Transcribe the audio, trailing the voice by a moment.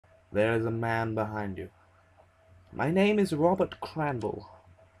There is a man behind you. My name is Robert Crandall,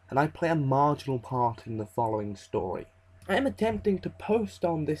 and I play a marginal part in the following story. I am attempting to post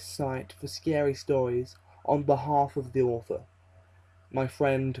on this site for scary stories on behalf of the author, my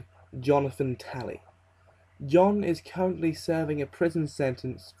friend Jonathan Talley. John is currently serving a prison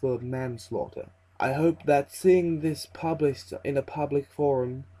sentence for manslaughter. I hope that seeing this published in a public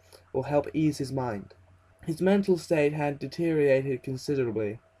forum will help ease his mind. His mental state had deteriorated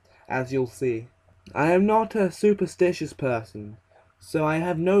considerably, as you'll see. I am not a superstitious person, so I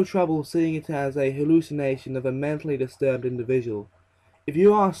have no trouble seeing it as a hallucination of a mentally disturbed individual. If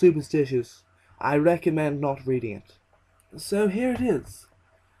you are superstitious, I recommend not reading it. So here it is,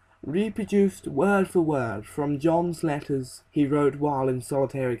 reproduced word for word from John's letters he wrote while in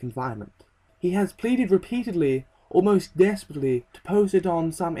solitary confinement. He has pleaded repeatedly, almost desperately, to post it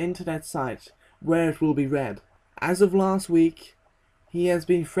on some internet site where it will be read. As of last week, he has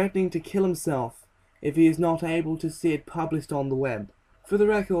been threatening to kill himself if he is not able to see it published on the web. For the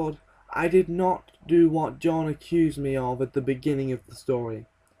record, I did not do what John accused me of at the beginning of the story.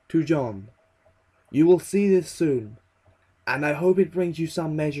 To John, you will see this soon, and I hope it brings you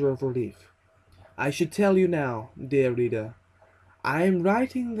some measure of relief. I should tell you now, dear reader, I am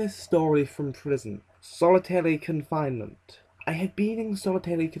writing this story from prison, solitary confinement. I have been in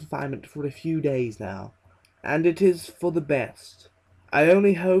solitary confinement for a few days now, and it is for the best. I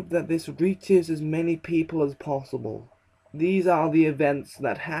only hope that this reaches as many people as possible. These are the events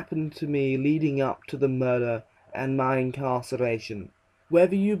that happened to me leading up to the murder and my incarceration.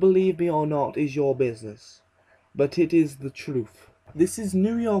 Whether you believe me or not is your business, but it is the truth. This is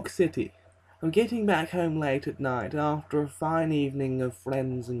New York City. I'm getting back home late at night after a fine evening of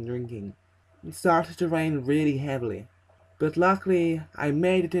friends and drinking. It started to rain really heavily, but luckily I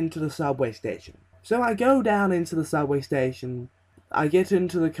made it into the subway station. So I go down into the subway station, I get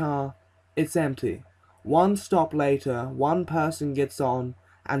into the car, it's empty. One stop later, one person gets on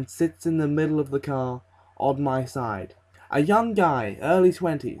and sits in the middle of the car on my side. A young guy, early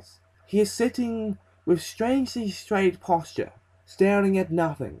 20s. He is sitting with strangely straight posture, staring at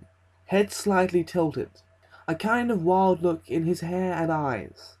nothing, head slightly tilted, a kind of wild look in his hair and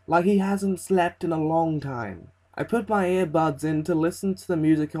eyes, like he hasn't slept in a long time. I put my earbuds in to listen to the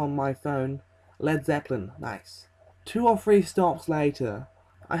music on my phone. Led Zeppelin, nice. 2 or 3 stops later,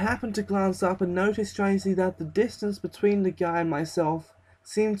 I happened to glance up and notice strangely that the distance between the guy and myself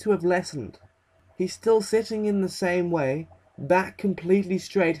seemed to have lessened. He's still sitting in the same way, back completely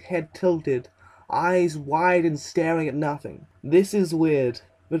straight, head tilted, eyes wide and staring at nothing. This is weird,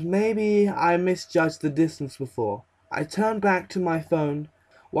 but maybe I misjudged the distance before. I turn back to my phone.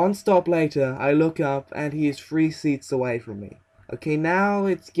 1 stop later, I look up and he is 3 seats away from me. Okay, now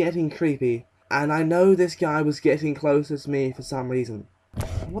it's getting creepy. And I know this guy was getting closer to me for some reason.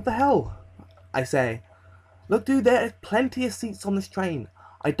 What the hell? I say. Look dude, there are plenty of seats on this train.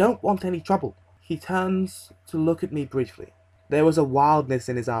 I don't want any trouble. He turns to look at me briefly. There was a wildness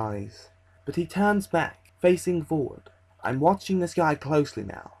in his eyes. But he turns back, facing forward. I'm watching this guy closely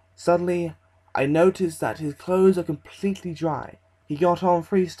now. Suddenly, I notice that his clothes are completely dry. He got on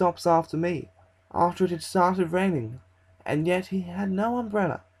 3 stops after me, after it had started raining, and yet he had no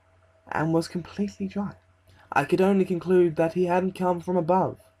umbrella, and was completely dry. I could only conclude that he hadn't come from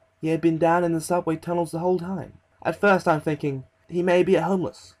above. He had been down in the subway tunnels the whole time. At first I'm thinking, he may be a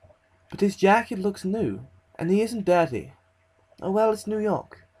homeless. But his jacket looks new, and he isn't dirty. Oh well, it's New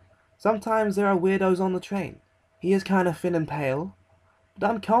York. Sometimes there are weirdos on the train. He is kind of thin and pale, but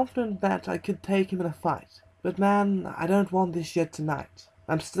I'm confident that I could take him in a fight. But man, I don't want this shit tonight.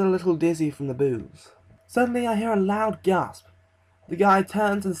 I'm still a little dizzy from the booze. Suddenly I hear a loud gasp. The guy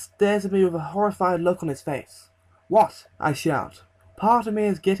turns and stares at me with a horrified look on his face. What? I shout. Part of me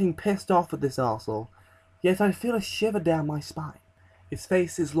is getting pissed off at this arsehole, yet I feel a shiver down my spine. His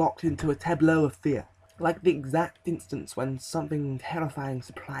face is locked into a tableau of fear, like the exact instance when something terrifying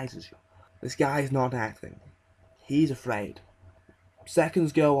surprises you. This guy is not acting. He's afraid.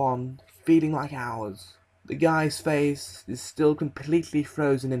 Seconds go on, feeling like hours. The guy's face is still completely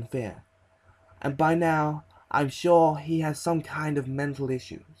frozen in fear, and by now I'm sure he has some kind of mental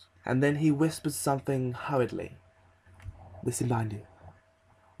issues. And then he whispers something hurriedly. Listen behind you.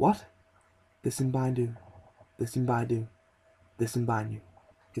 What? Listen behind you. Listen behind you. Listen behind you.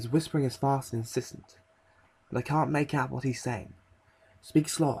 His whispering is fast and insistent, but I can't make out what he's saying. Speak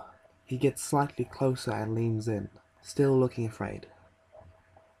slower. He gets slightly closer and leans in, still looking afraid.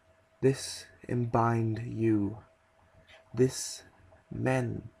 This bind you. This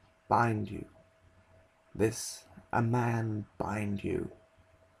men bind you. This a man bind you.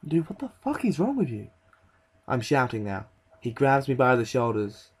 Dude, what the fuck is wrong with you? I'm shouting now. He grabs me by the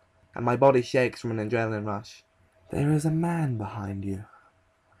shoulders. and my body shakes from an adrenaline rush. "There is a man behind you."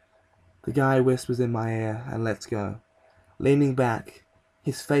 The guy whispers in my ear and lets go, leaning back,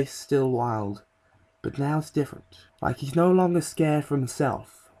 his face still wild, but now it's different. Like he's no longer scared for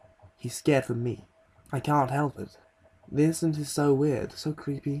himself, he's scared for me. I can't help it. The instant is so weird, so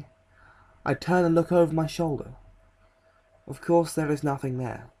creepy. I turn and look over my shoulder. Of course there is nothing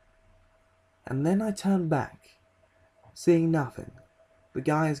there. And then I turn back, seeing nothing. The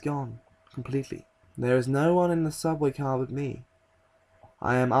guy is gone, completely. There is no one in the subway car but me.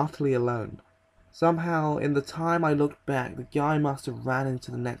 I am utterly alone. Somehow, in the time I looked back, the guy must have ran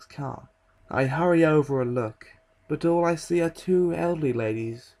into the next car. I hurry over and look, but all I see are two elderly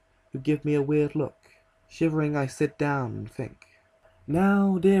ladies who give me a weird look. Shivering, I sit down and think.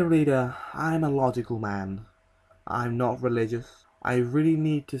 Now, dear reader, I'm a logical man. I'm not religious. I really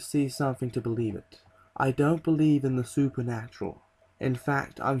need to see something to believe it. I don't believe in the supernatural. In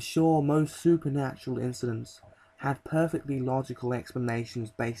fact, I'm sure most supernatural incidents have perfectly logical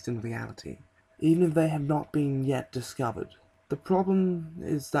explanations based in reality, even if they have not been yet discovered. The problem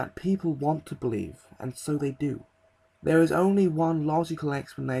is that people want to believe, and so they do. There is only one logical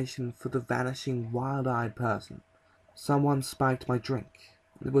explanation for the vanishing wild-eyed person. Someone spiked my drink.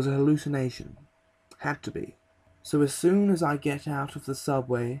 It was a hallucination. Had to be. So as soon as I get out of the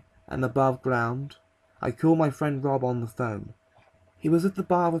subway and above ground, I call my friend Rob on the phone. He was at the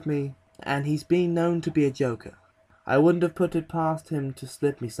bar with me, and he's been known to be a joker. I wouldn't have put it past him to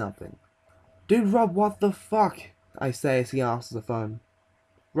slip me something. "Dude, Rob, what the fuck?" I say as he answers the phone.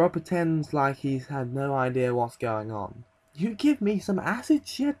 Rob pretends like he's had no idea what's going on. "You give me some acid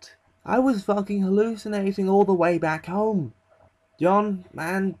shit? I was fucking hallucinating all the way back home. John,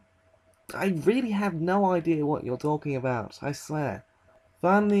 man, I really have no idea what you're talking about, I swear."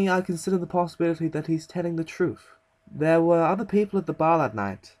 Finally, I consider the possibility that he's telling the truth. There were other people at the bar that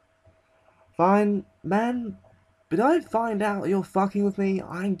night. "Fine, man, but I find out you're fucking with me,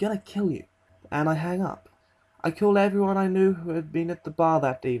 I'm gonna kill you." And I hang up. I call everyone I knew who had been at the bar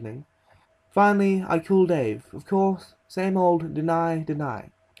that evening. Finally, I call Dave. Of course, same old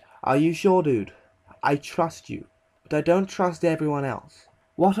deny. "Are you sure, dude? I trust you, but I don't trust everyone else."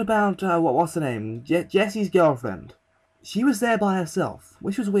 "What about, what's her name? Jesse's girlfriend? She was there by herself,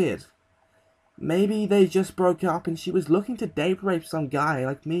 which was weird. Maybe they just broke up and she was looking to date rape some guy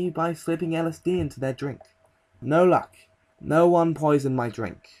like me by slipping LSD into their drink." No luck. No one poisoned my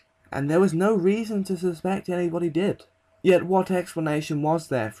drink. And there was no reason to suspect anybody did. Yet what explanation was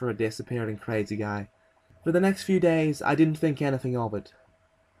there for a disappearing crazy guy? For the next few days, I didn't think anything of it.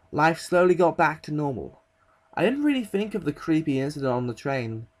 Life slowly got back to normal. I didn't really think of the creepy incident on the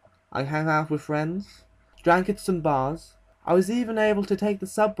train. I hung out with friends, drank at some bars. I was even able to take the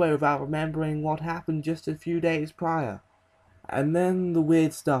subway without remembering what happened just a few days prior. And then the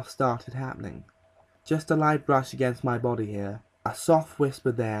weird stuff started happening. Just a light brush against my body here, a soft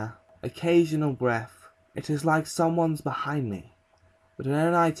whisper there, occasional breath. It is like someone's behind me. But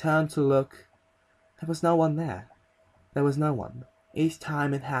when I turned to look, there was no one there. There was no one. Each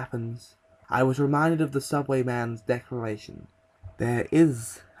time it happens, I was reminded of the subway man's declaration. There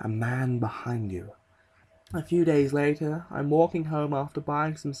is a man behind you. A few days later, I'm walking home after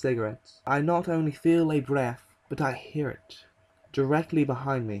buying some cigarettes. I not only feel a breath, but I hear it, directly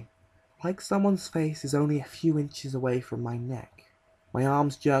behind me. Like someone's face is only a few inches away from my neck. My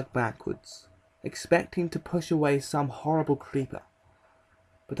arms jerk backwards, expecting to push away some horrible creeper.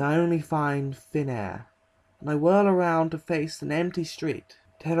 But I only find thin air, and I whirl around to face an empty street.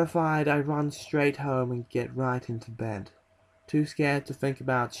 Terrified, I run straight home and get right into bed, too scared to think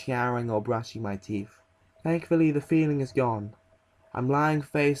about showering or brushing my teeth. Thankfully, the feeling is gone. I'm lying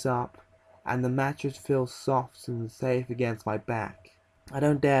face up, and the mattress feels soft and safe against my back. I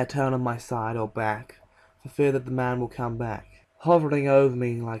don't dare turn on my side or back, for fear that the man will come back, hovering over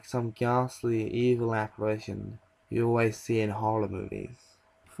me like some ghastly, evil apparition you always see in horror movies.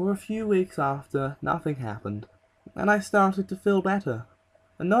 For a few weeks after, nothing happened, and I started to feel better.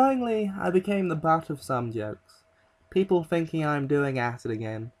 Annoyingly, I became the butt of some jokes, people thinking I'm doing acid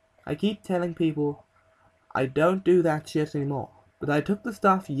again. I keep telling people I don't do that shit anymore, but I took the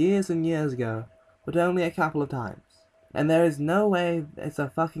stuff years and years ago, but only a couple of times. And there is no way it's a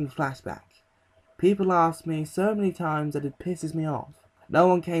fucking flashback. People ask me so many times that it pisses me off. No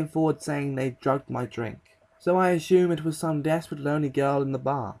one came forward saying they drugged my drink. So I assume it was some desperate lonely girl in the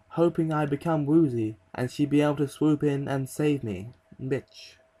bar, hoping I'd become woozy and she'd be able to swoop in and save me.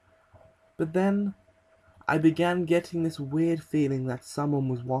 Bitch. But then, I began getting this weird feeling that someone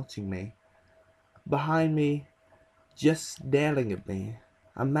was watching me. Behind me, just staring at me.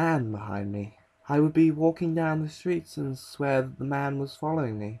 A man behind me. I would be walking down the streets and swear that the man was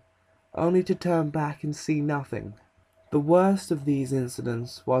following me. only to turn back and see nothing. The worst of these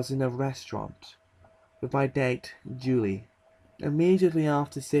incidents was in a restaurant with my date, Julie. Immediately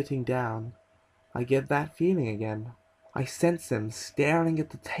after sitting down, I get that feeling again. I sense him staring at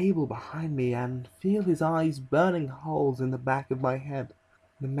the table behind me and feel his eyes burning holes in the back of my head.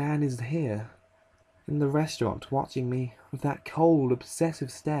 The man is here, in the restaurant, watching me with that cold,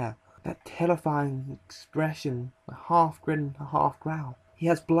 obsessive stare, that terrifying expression, a half grin, a half growl. He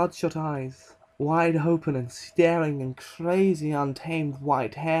has bloodshot eyes, wide open and staring, and crazy, untamed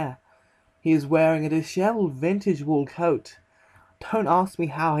white hair. He is wearing a disheveled vintage wool coat. Don't ask me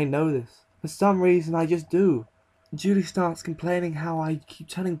how I know this. For some reason I just do. Julie starts complaining how I keep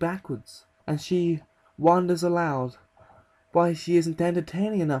turning backwards, and she wonders aloud why she isn't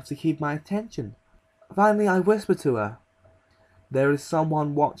entertaining enough to keep my attention. Finally I whisper to her, "There is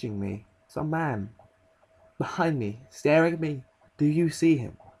someone watching me, some man, behind me, staring at me. Do you see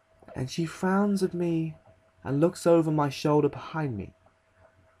him?" And she frowns at me and looks over my shoulder behind me.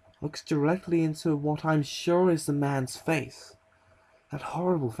 Looks directly into what I'm sure is the man's face. That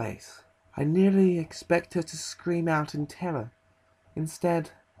horrible face. I nearly expect her to scream out in terror.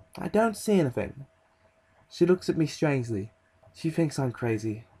 Instead, I don't see anything. She looks at me strangely. She thinks I'm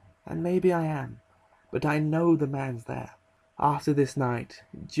crazy, and maybe I am, but I know the man's there. After this night,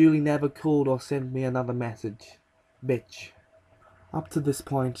 Julie never called or sent me another message. Bitch. Up to this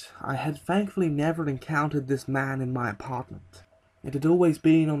point, I had thankfully never encountered this man in my apartment. It had always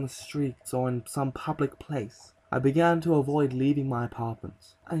been on the streets or in some public place. I began to avoid leaving my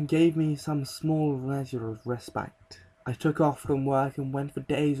apartment, and gave me some small measure of respite. I took off from work and went for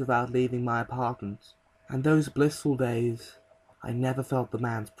days without leaving my apartment, and those blissful days, I never felt the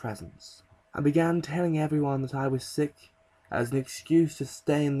man's presence. I began telling everyone that I was sick as an excuse to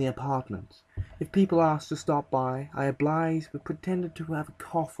stay in the apartment. If people asked to stop by, I obliged but pretended to have a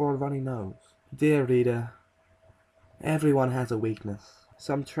cough or a runny nose. Dear reader, everyone has a weakness,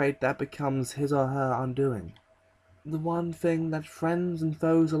 some trait that becomes his or her undoing. The one thing that friends and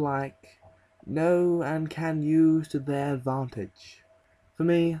foes alike know and can use to their advantage. For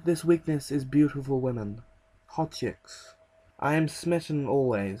me, this weakness is beautiful women, hot chicks. I am smitten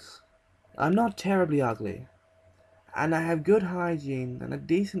always. I'm not terribly ugly, and I have good hygiene and a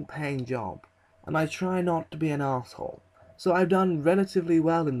decent paying job, and I try not to be an asshole, so I've done relatively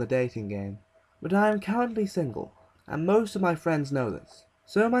well in the dating game. But I am currently single, and most of my friends know this.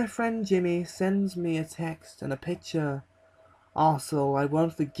 So my friend Jimmy sends me a text and a picture. "Arsehole, I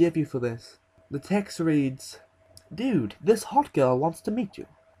won't forgive you for this." The text reads, "Dude, this hot girl wants to meet you."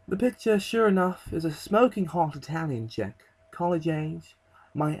 The picture, sure enough, is a smoking hot Italian chick, college age,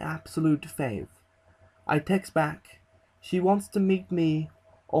 my absolute fave. I text back, she wants to meet me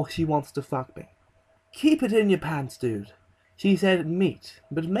or she wants to fuck me. "Keep it in your pants, dude." She said meet,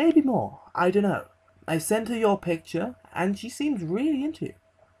 but maybe more, I dunno. I sent her your picture and she seems really into you.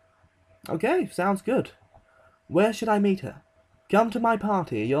 Okay, sounds good. Where should I meet her? Come to my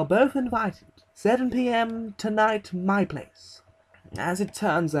party, you're both invited. 7 p.m. tonight, my place. As it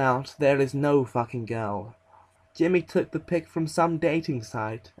turns out, there is no fucking girl. Jimmy took the pic from some dating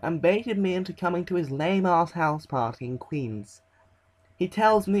site and baited me into coming to his lame-ass house party in Queens. He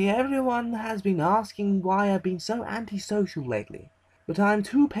tells me everyone has been asking why I've been so antisocial lately, but I'm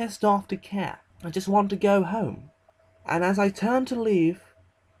too pissed off to care. I just want to go home. And as I turn to leave,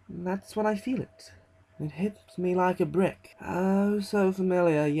 that's when I feel it. It hits me like a brick. Oh, so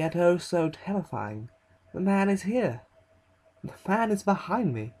familiar, yet oh so terrifying. The man is here. The man is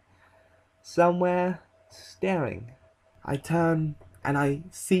behind me. Somewhere, staring. I turn, and I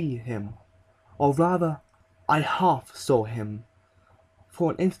see him. Or rather, I half saw him.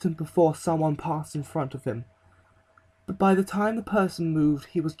 For an instant before someone passed in front of him. But by the time the person moved,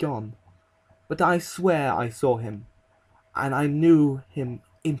 he was gone. But I swear I saw him. And I knew him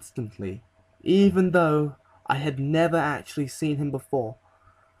instantly, even though I had never actually seen him before.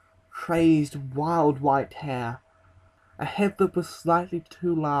 Crazed, wild white hair, a head that was slightly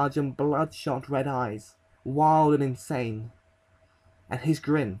too large, and bloodshot red eyes, wild and insane. And his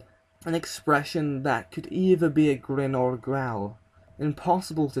grin, an expression that could either be a grin or a growl,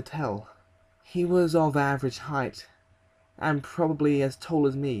 impossible to tell. He was of average height, and probably as tall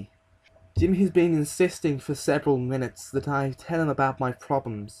as me. Jimmy has been insisting for several minutes that I tell him about my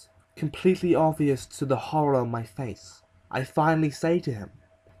problems, completely obvious to the horror on my face. I finally say to him,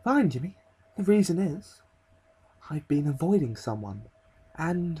 "Fine, Jimmy. The reason is, I've been avoiding someone,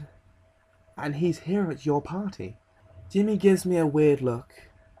 and he's here at your party." Jimmy gives me a weird look,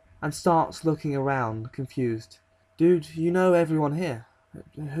 and starts looking around, confused. "Dude, you know everyone here.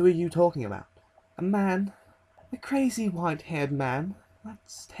 Who are you talking about?" "A man. A crazy white-haired man. that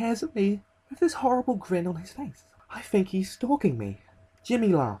stares at me with this horrible grin on his face. I think he's stalking me. Jimmy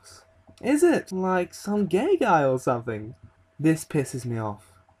laughs. Is it like some gay guy or something? This pisses me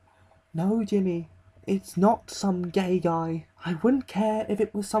off. No, Jimmy, it's not some gay guy. I wouldn't care if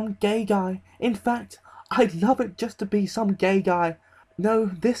it was some gay guy. In fact, I'd love it just to be some gay guy. No,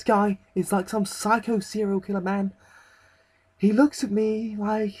 this guy is like some psycho serial killer man. He looks at me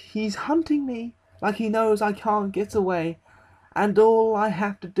like he's hunting me, like he knows I can't get away, and all I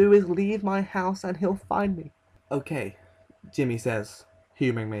have to do is leave my house and he'll find me. Okay, Jimmy says,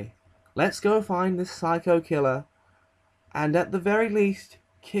 humouring me. Let's go find this psycho killer, and at the very least,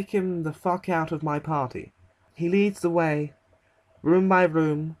 kick him the fuck out of my party. He leads the way, room by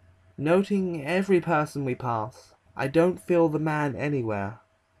room, noting every person we pass. I don't feel the man anywhere,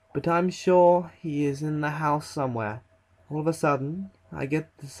 but I'm sure he is in the house somewhere. All of a sudden, I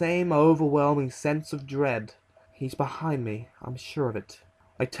get the same overwhelming sense of dread. He's behind me, I'm sure of it.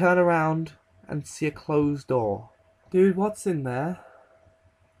 I turn around and see a closed door. Dude, what's in there?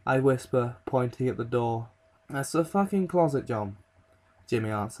 I whisper, pointing at the door. That's a fucking closet, John, Jimmy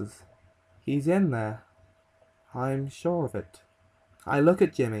answers. He's in there. I'm sure of it. I look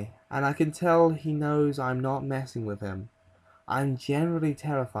at Jimmy, and I can tell he knows I'm not messing with him. I'm generally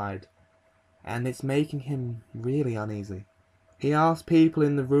terrified, and it's making him really uneasy. He asks people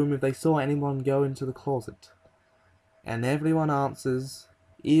in the room if they saw anyone go into the closet, and everyone answers,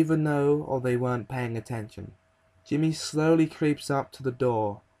 even though or they weren't paying attention. Jimmy slowly creeps up to the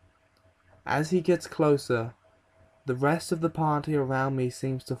door. As he gets closer, the rest of the party around me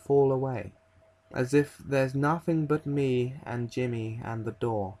seems to fall away, as if there's nothing but me and Jimmy and the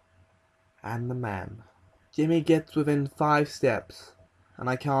door, and the man. Jimmy gets within 5 steps, and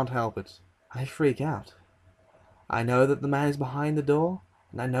I can't help it. I freak out. I know that the man is behind the door,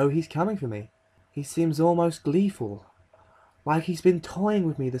 and I know he's coming for me. He seems almost gleeful, like he's been toying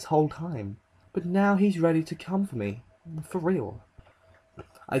with me this whole time, but now he's ready to come for me, for real.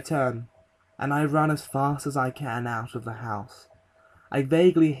 I turn, and I run as fast as I can out of the house. I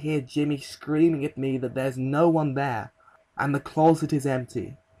vaguely hear Jimmy screaming at me that there's no one there, and the closet is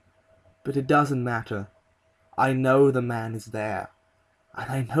empty. But it doesn't matter. I know the man is there, and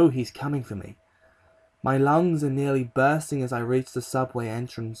I know he's coming for me. My lungs are nearly bursting as I reach the subway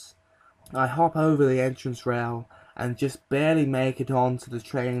entrance. I hop over the entrance rail and just barely make it onto the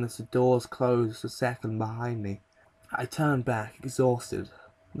train as the doors close a second behind me. I turn back, exhausted.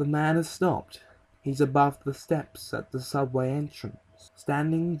 The man has stopped. He's above the steps at the subway entrance,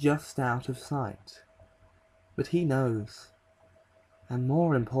 standing just out of sight. But he knows. And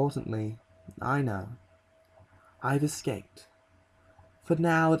more importantly, I know. I've escaped. For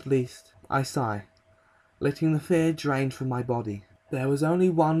now, at least, I sigh, letting the fear drain from my body. There was only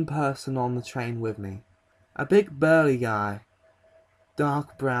one person on the train with me. A big burly guy,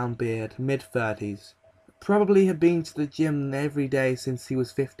 dark brown beard, mid-30s. Probably had been to the gym every day since he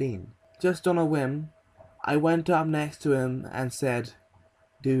was 15. Just on a whim, I went up next to him and said,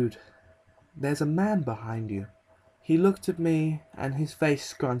 "Dude, there's a man behind you." He looked at me and his face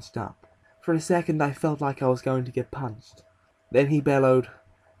scrunched up. For a second I felt like I was going to get punched. Then he bellowed,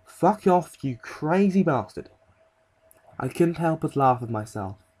 "Fuck off, you crazy bastard." I couldn't help but laugh at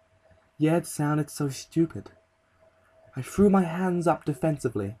myself. Yeah, it sounded so stupid. I threw my hands up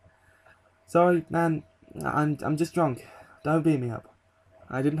defensively. "Sorry, man, I'm just drunk. Don't beat me up."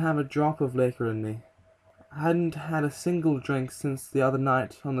 I didn't have a drop of liquor in me. I hadn't had a single drink since the other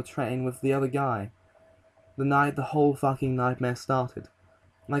night on the train with the other guy. The night the whole fucking nightmare started.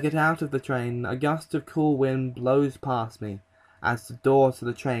 When I get out of the train, a gust of cool wind blows past me as the door to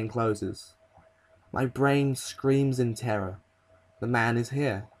the train closes. My brain screams in terror. The man is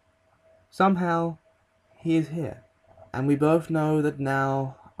here. Somehow, he is here. And we both know that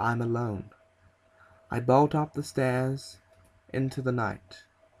now I'm alone. I bolt up the stairs into the night.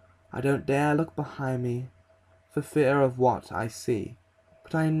 I don't dare look behind me for fear of what I see.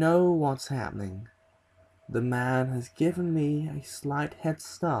 But I know what's happening. The man has given me a slight head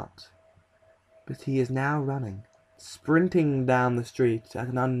start. But he is now running, sprinting down the street at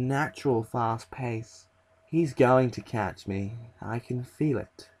an unnatural fast pace. He's going to catch me. I can feel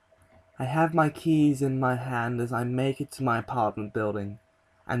it. I have my keys in my hand as I make it to my apartment building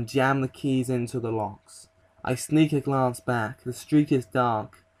and jam the keys into the locks. I sneak a glance back. The street is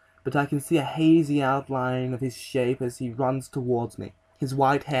dark, but I can see a hazy outline of his shape as he runs towards me, his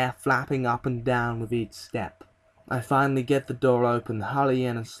white hair flapping up and down with each step. I finally get the door open, hurry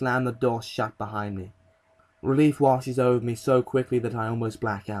in and slam the door shut behind me. Relief washes over me so quickly that I almost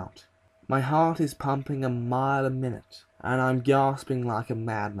black out. My heart is pumping a mile a minute, and I'm gasping like a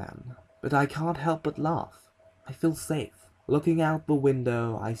madman. But I can't help but laugh. I feel safe. Looking out the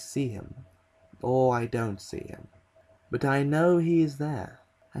window, I see him. Or I don't see him. But I know he is there.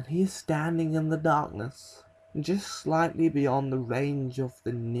 And he is standing in the darkness, just slightly beyond the range of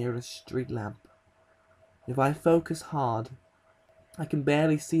the nearest street lamp. If I focus hard, I can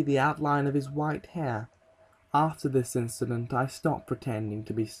barely see the outline of his white hair. After this incident, I stopped pretending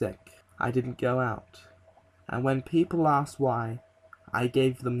to be sick. I didn't go out. And when people asked why, I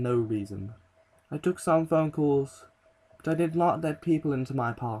gave them no reason. I took some phone calls, but I did not let people into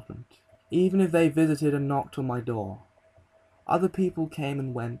my apartment, even if they visited and knocked on my door. Other people came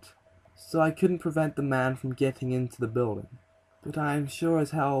and went, so I couldn't prevent the man from getting into the building. But I am sure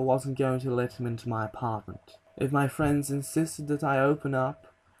as hell wasn't going to let him into my apartment. If my friends insisted that I open up,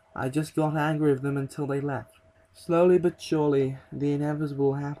 I just got angry with them until they left. Slowly but surely, the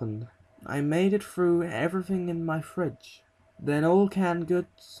inevitable happened. I made it through everything in my fridge. Then all canned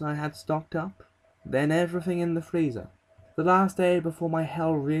goods I had stocked up. Then everything in the freezer. The last day before my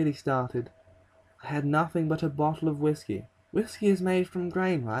hell really started, I had nothing but a bottle of whiskey. Whiskey is made from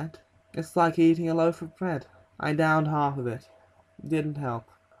grain, right? It's like eating a loaf of bread. I downed half of it. Didn't help.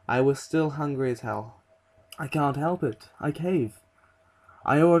 I was still hungry as hell. I can't help it. I cave.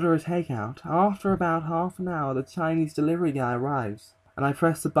 I order a takeout. After about half an hour, the Chinese delivery guy arrives, and I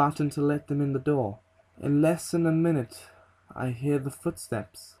press the button to let them in the door. In less than a minute, I hear the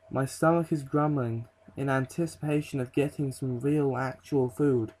footsteps. My stomach is grumbling in anticipation of getting some real, actual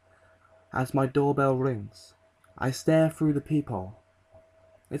food as my doorbell rings. I stare through the peephole.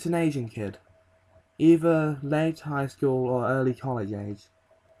 It's an Asian kid, either late high school or early college age.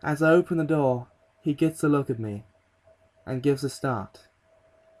 As I open the door, he gets a look at me and gives a start.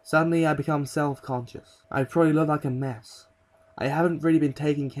 Suddenly I become self-conscious. I probably look like a mess. I haven't really been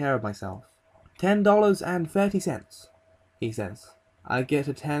taking care of myself. $10.30, he says. I get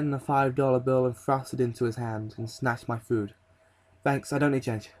a $10 and a $5 bill and thrust it into his hand and snatch my food. Thanks, I don't need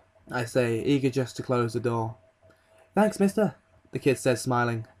change, I say, eager just to close the door. Thanks, mister, the kid says,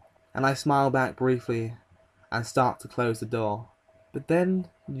 smiling, and I smile back briefly and start to close the door. But then,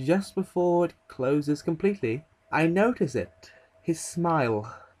 just before it closes completely, I notice it. His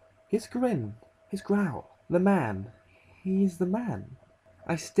smile, his grin, his growl. The man. He's the man.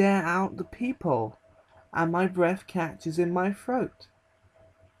 I stare out the peephole, and my breath catches in my throat.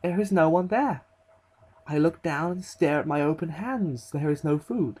 There is no one there. I look down and stare at my open hands. There is no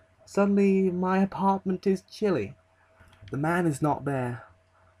food. Suddenly, my apartment is chilly. The man is not there,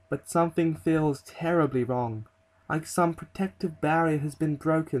 but something feels terribly wrong, like some protective barrier has been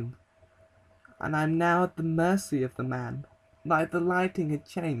broken, and I'm now at the mercy of the man. Like the lighting had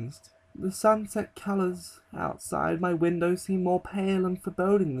changed. The sunset colours outside my window seem more pale and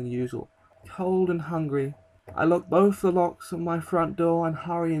foreboding than usual. Cold and hungry, I lock both the locks of my front door and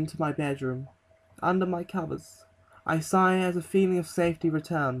hurry into my bedroom. Under my covers, I sigh as a feeling of safety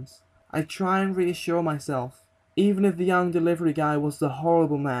returns. I try and reassure myself. Even if the young delivery guy was the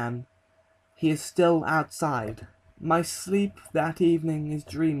horrible man, he is still outside. My sleep that evening is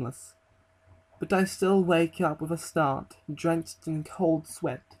dreamless, but I still wake up with a start, drenched in cold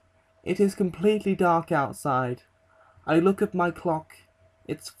sweat. It is completely dark outside. I look at my clock.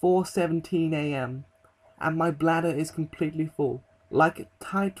 It's 4:17 a.m., and my bladder is completely full, like a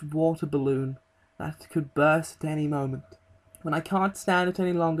tight water balloon that could burst at any moment. When I can't stand it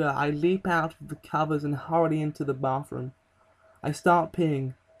any longer, I leap out of the covers and hurry into the bathroom. I start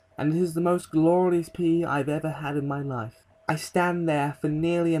peeing, and it is the most glorious pee I've ever had in my life. I stand there for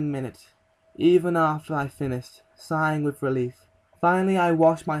nearly a minute, even after I finished, sighing with relief. Finally, I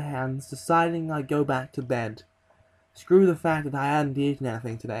wash my hands, deciding I'd go back to bed. Screw the fact that I hadn't eaten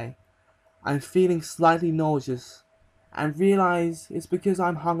anything today. I'm feeling slightly nauseous, and realize it's because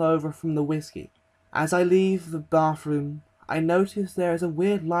I'm hungover from the whiskey. As I leave the bathroom, I notice there is a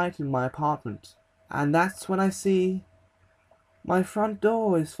weird light in my apartment, and that's when I see my front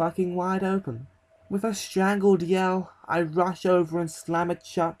door is fucking wide open. With a strangled yell, I rush over and slam it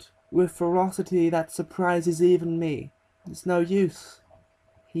shut with ferocity that surprises even me. It's no use.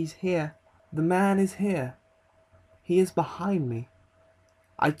 He's here. The man is here. He is behind me.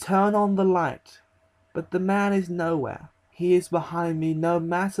 I turn on the light, but the man is nowhere. He is behind me no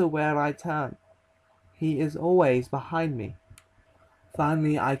matter where I turn. He is always behind me.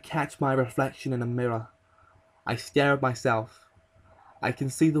 Finally, I catch my reflection in a mirror. I stare at myself. I can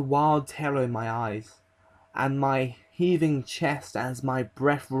see the wild terror in my eyes, and my heaving chest as my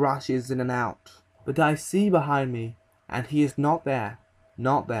breath rushes in and out. But I see behind me, and he is not there.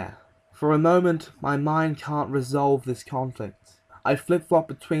 Not there. For a moment, my mind can't resolve this conflict. I flip-flop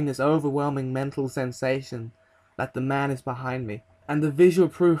between this overwhelming mental sensation that the man is behind me, and the visual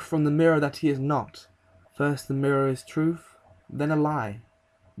proof from the mirror that he is not. First the mirror is truth, then a lie,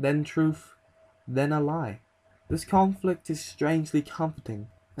 then truth, then a lie. This conflict is strangely comforting,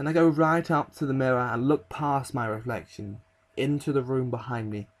 and I go right up to the mirror and look past my reflection, into the room behind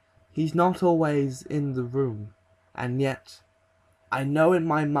me. He's not always in the room, and yet I know in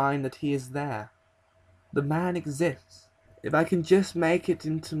my mind that he is there. The man exists. If I can just make it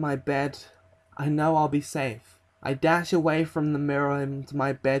into my bed, I know I'll be safe. I dash away from the mirror into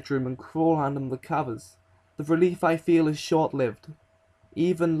my bedroom and crawl under the covers. The relief I feel is short-lived.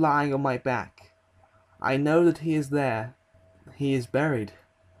 Even lying on my back, I know that he is there. He is buried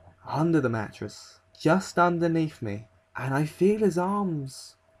under the mattress, just underneath me, and I feel his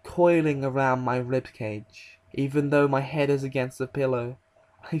arms coiling around my ribcage. Even though my head is against the pillow,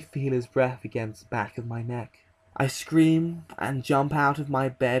 I feel his breath against the back of my neck. I scream and jump out of my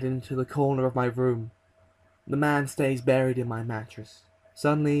bed into the corner of my room. The man stays buried in my mattress.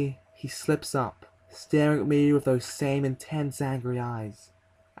 Suddenly, he slips up, staring at me with those same intense angry eyes,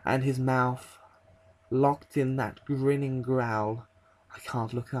 and his mouth locked in that grinning growl. I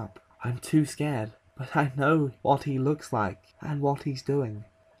can't look up. I'm too scared, but I know what he looks like and what he's doing.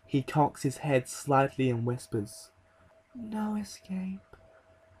 He cocks his head slightly and whispers, "No escape."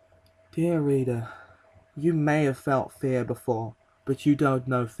 Dear reader, you may have felt fear before, but you don't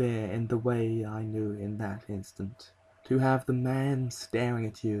know fear in the way I knew in that instant. To have the man staring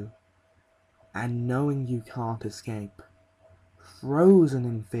at you, and knowing you can't escape. Frozen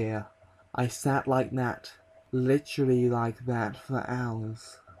in fear. I sat like that, literally like that, for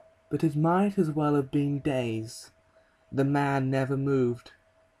hours. But it might as well have been days. The man never moved,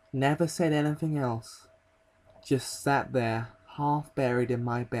 never said anything else. Just sat there, half buried in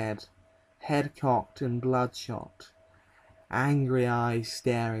my bed, head cocked and bloodshot, angry eyes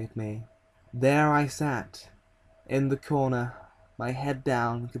staring at me. There I sat, in the corner, my head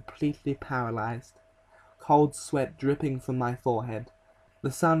down, completely paralyzed, cold sweat dripping from my forehead.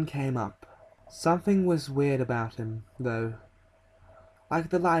 The sun came up. Something was weird about him, though. Like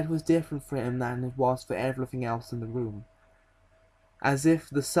the light was different for him than it was for everything else in the room. As if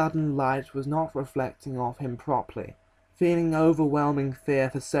the sudden light was not reflecting off him properly. Feeling overwhelming fear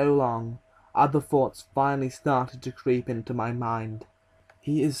for so long, other thoughts finally started to creep into my mind.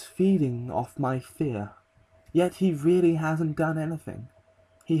 He is feeding off my fear. Yet he really hasn't done anything.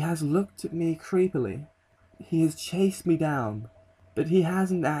 He has looked at me creepily. He has chased me down, but he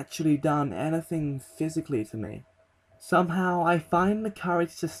hasn't actually done anything physically to me. Somehow I find the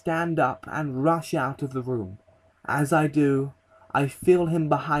courage to stand up and rush out of the room. As I do, I feel him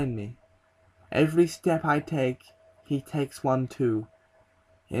behind me. Every step I take, he takes one too,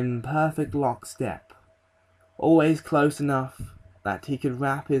 in perfect lockstep. Always close enough that he could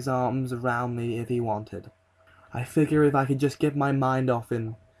wrap his arms around me if he wanted. I figure if I could just get my mind off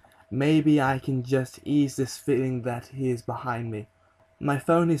him, maybe I can just ease this feeling that he is behind me. My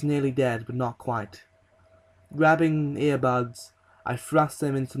phone is nearly dead, but not quite. Grabbing earbuds, I thrust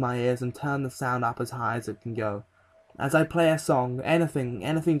them into my ears and turn the sound up as high as it can go. As I play a song,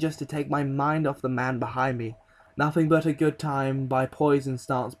 anything just to take my mind off the man behind me. Nothing But a Good Time by Poison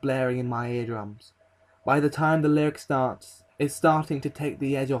starts blaring in my eardrums. By the time the lyric starts, it's starting to take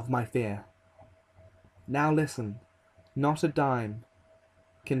the edge off my fear. Now listen, not a dime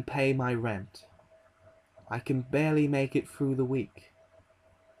can pay my rent. I can barely make it through the week.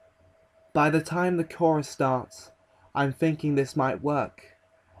 By the time the chorus starts, I'm thinking this might work.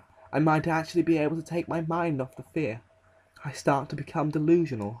 I might actually be able to take my mind off the fear. I start to become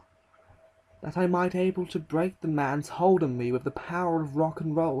delusional. That I might able to break the man's hold on me with the power of rock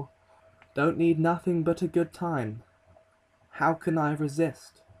and roll. Don't need nothing but a good time. How can I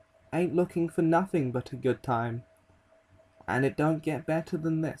resist? Ain't looking for nothing but a good time. And it don't get better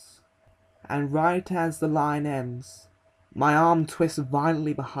than this. And right as the line ends, my arm twists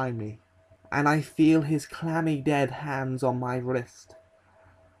violently behind me, and I feel his clammy dead hands on my wrist,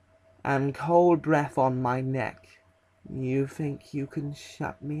 and cold breath on my neck. You think you can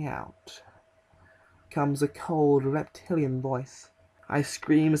shut me out? Comes a cold reptilian voice. I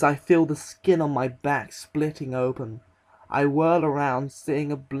scream as I feel the skin on my back splitting open. I whirl around,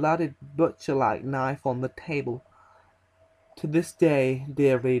 seeing a blooded butcher-like knife on the table. To this day,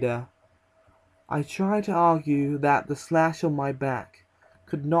 dear reader, I try to argue that the slash on my back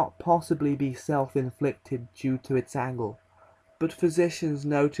could not possibly be self-inflicted due to its angle, but physicians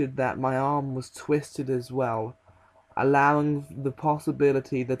noted that my arm was twisted as well, allowing the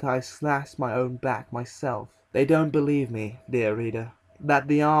possibility that I slashed my own back myself. They don't believe me, dear reader, that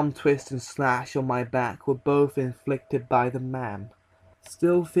the arm twist and slash on my back were both inflicted by the man.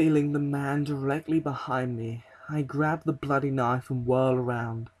 Still feeling the man directly behind me, I grab the bloody knife and whirl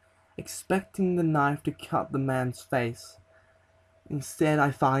around, expecting the knife to cut the man's face. Instead,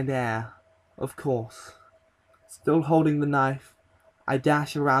 I find air, of course. Still holding the knife, I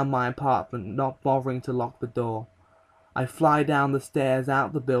dash around my apartment, not bothering to lock the door. I fly down the stairs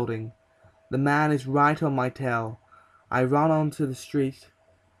out the building. The man is right on my tail. I run onto the street,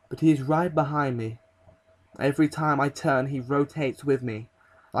 but he is right behind me. Every time I turn, he rotates with me,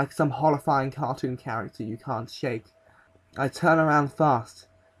 like some horrifying cartoon character you can't shake. I turn around fast,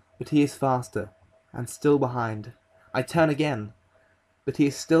 but he is faster, and still behind. I turn again, but he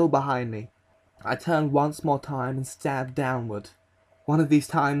is still behind me. I turn once more time and stab downward. One of these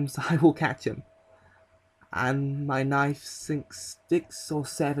times I will catch him, and my knife sinks 6 or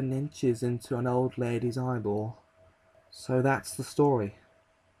 7 inches into an old lady's eyeball. So that's the story.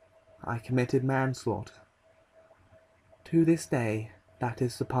 I committed manslaughter. To this day, that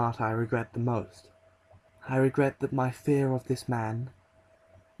is the part I regret the most. I regret that my fear of this man,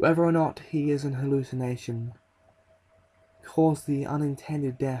 whether or not he is an hallucination, caused the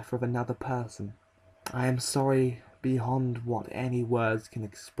unintended death of another person. I am sorry beyond what any words can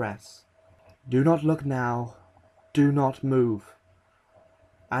express. Do not look now, do not move.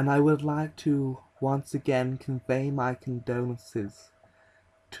 And I would like to once again convey my condolences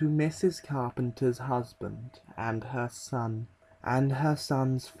to Mrs. Carpenter's husband and her son, and her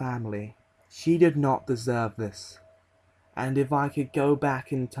son's family. She did not deserve this. And if I could go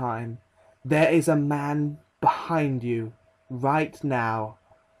back in time, there is a man behind you, right now.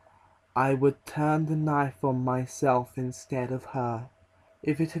 I would turn the knife on myself instead of her.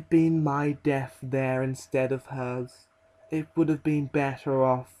 If it had been my death there instead of hers, it would have been better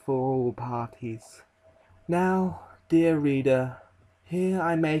off for all parties. Now, dear reader, here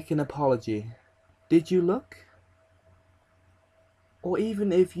I make an apology. Did you look? Or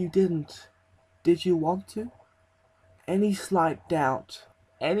even if you didn't, did you want to? Any slight doubt?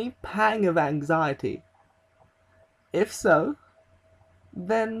 Any pang of anxiety? If so,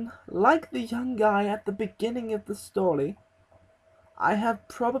 then, like the young guy at the beginning of the story, I have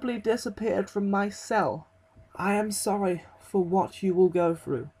probably disappeared from my cell. I am sorry for what you will go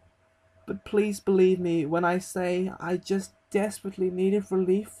through, but please believe me when I say I just desperately needed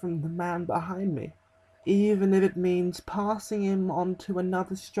relief from the man behind me, even if it means passing him on to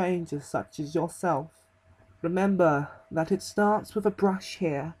another stranger such as yourself. Remember that it starts with a brush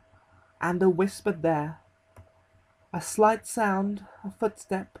here, and a whisper there, a slight sound, a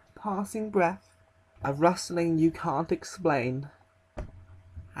footstep, passing breath, a rustling you can't explain,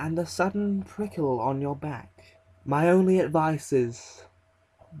 and a sudden prickle on your back. My only advice is,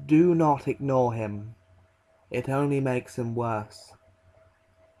 do not ignore him. It only makes him worse.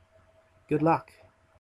 Good luck.